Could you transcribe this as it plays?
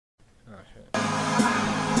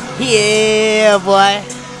Yeah, boy.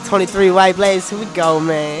 23 white blades. Here we go,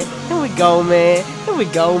 man. Here we go, man. Here we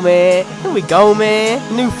go, man. Here we go,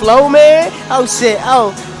 man. New flow, man. Oh, shit.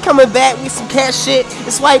 Oh, coming back with some cash shit.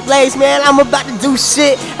 It's white blades, man. I'm about to do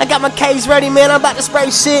shit. I got my case ready, man. I'm about to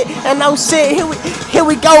spray shit. And no shit. Here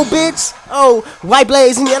we go, bitch. Oh, white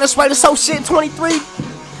blades. And yeah, that's right. It's so shit. 23.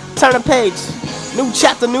 Turn the page. New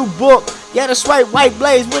chapter, new book. Yeah, that's right. White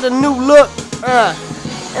blades with a new look.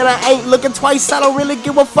 And I ain't looking twice. I don't really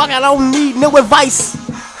give a fuck. I don't need no advice.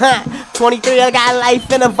 23, I got life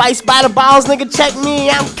and advice by the balls. Nigga, check me,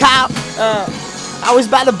 I'm Kyle. I was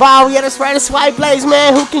by the ball. Yeah, that's right. It's white blades,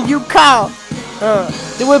 man. Who can you call?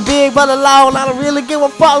 Do it big but alone. I don't really give a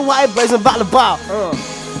fuck. White blades and by the ball.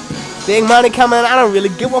 Big money coming. I don't really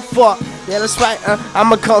give a fuck. Yeah, that's right.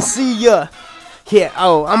 I'ma come see ya. Yeah,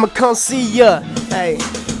 oh, I'ma come see ya. Hey,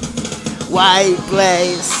 white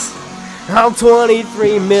blades. I'm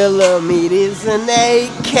 23 millimeters and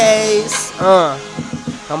AKs.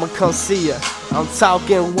 I'ma come see ya. I'm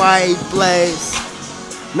talking white blades.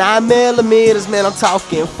 9 millimeters, man. I'm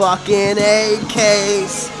talking fucking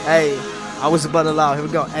AKs. Hey, I was above the law. Here we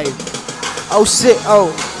go. Hey, oh shit.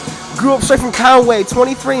 Oh, grew up straight from Conway.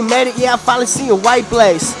 23 made it. Yeah, I finally see a white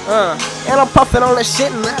blaze. And I'm puffing on that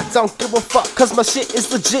shit, and I don't give a fuck, cause my shit is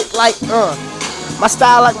legit. Like my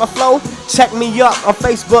style like my flow. Check me up on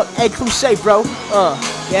Facebook, hey Cliche, bro.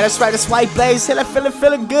 Yeah, that's right, it's white blaze. Hit that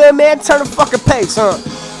feeling good, man. Turn the fucking page,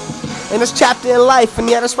 in this chapter in life, and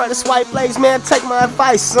yeah, that's right, it's white blaze, man. Take my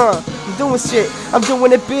advice, I'm doing shit, I'm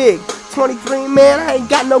doing it big. 23, man, I ain't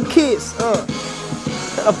got no kids,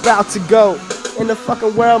 about to go in the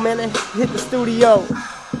fucking world, man, and hit the studio.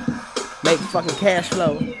 Make the fucking cash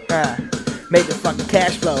flow, make the fucking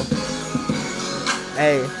cash flow.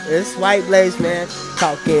 Hey, it's white blaze, man.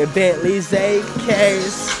 Talking Bentleys,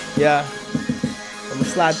 AKs. Yeah, I'ma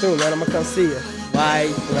slide through, man. I'ma come see you.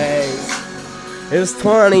 White blaze. It's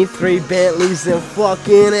 23 Bentleys and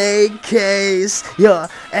fucking AKs. Yeah,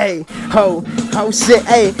 hey, ho shit,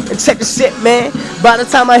 hey, and check the shit, man. By the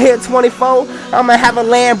time I hit 24, I'ma have a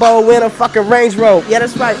Lambo in a fucking Range Rover. Yeah,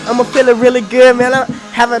 that's right. I'ma feeling really good, man. I'm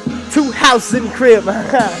having 2 houses in the crib.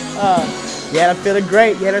 Yeah, I'm feeling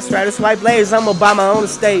great. Yeah, that's right. It's white blaze. I'ma buy my own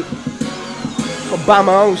estate. I'ma buy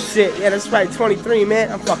my own shit. Yeah, that's right. 23,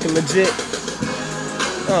 man. I'm fucking legit.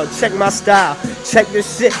 Check my style. Check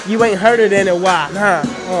this shit. You ain't heard it in a while,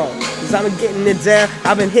 cause I've been getting it down.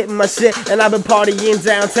 I've been hitting my shit, and I've been partying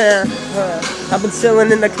downtown. I've been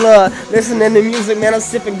chilling in the club, listening to music, man. I'm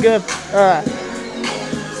sipping good.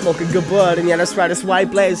 Smoking good bud. And yeah, that's right. It's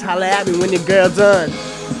white blaze. Holla at me when your girl done.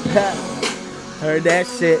 Heard that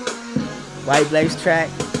shit. White blaze track.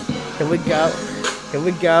 Here we go. Here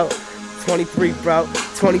we go. 23, bro.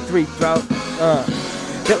 23, bro.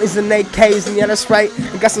 Bentleys and AKs, and yeah, that's right.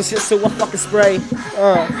 I got some shit, so I fucking spray.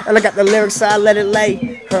 And I got the lyrics, so I let it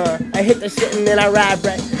lay. I hit the shit and then I ride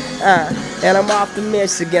back. And I'm off to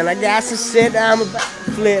Michigan. I got some shit I'm about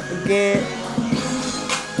to flip again.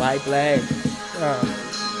 White blaze.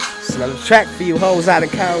 It's another track for you hoes out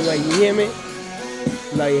of Conway. You hear me?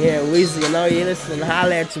 You know you're here, Weezy. You know you listen.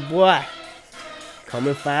 Holla at your boy. Come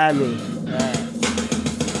and find me.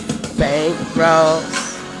 Bank bros.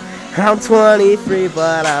 I'm 23,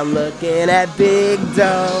 but I'm looking at big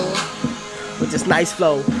dough. With this nice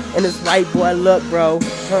flow and this white boy look, bro.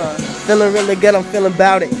 Feeling really good, I'm feeling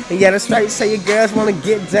about it. And yeah, that's right, say your girls wanna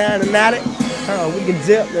get down and at it. We can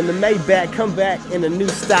dip in the Maybach, come back in a new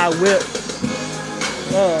style whip.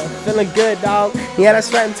 Feeling good, dog. Yeah, that's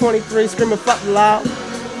right, I'm 23, screaming fuck the law.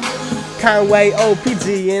 Conway,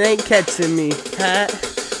 OPG, it ain't catching me,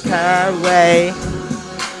 Conway.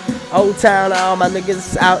 Old Town, all my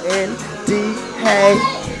niggas out in D. Hey,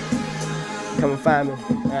 come and find me,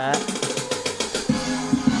 alright?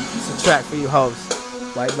 It's a track for you hoes.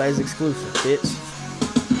 White blaze exclusive, bitch.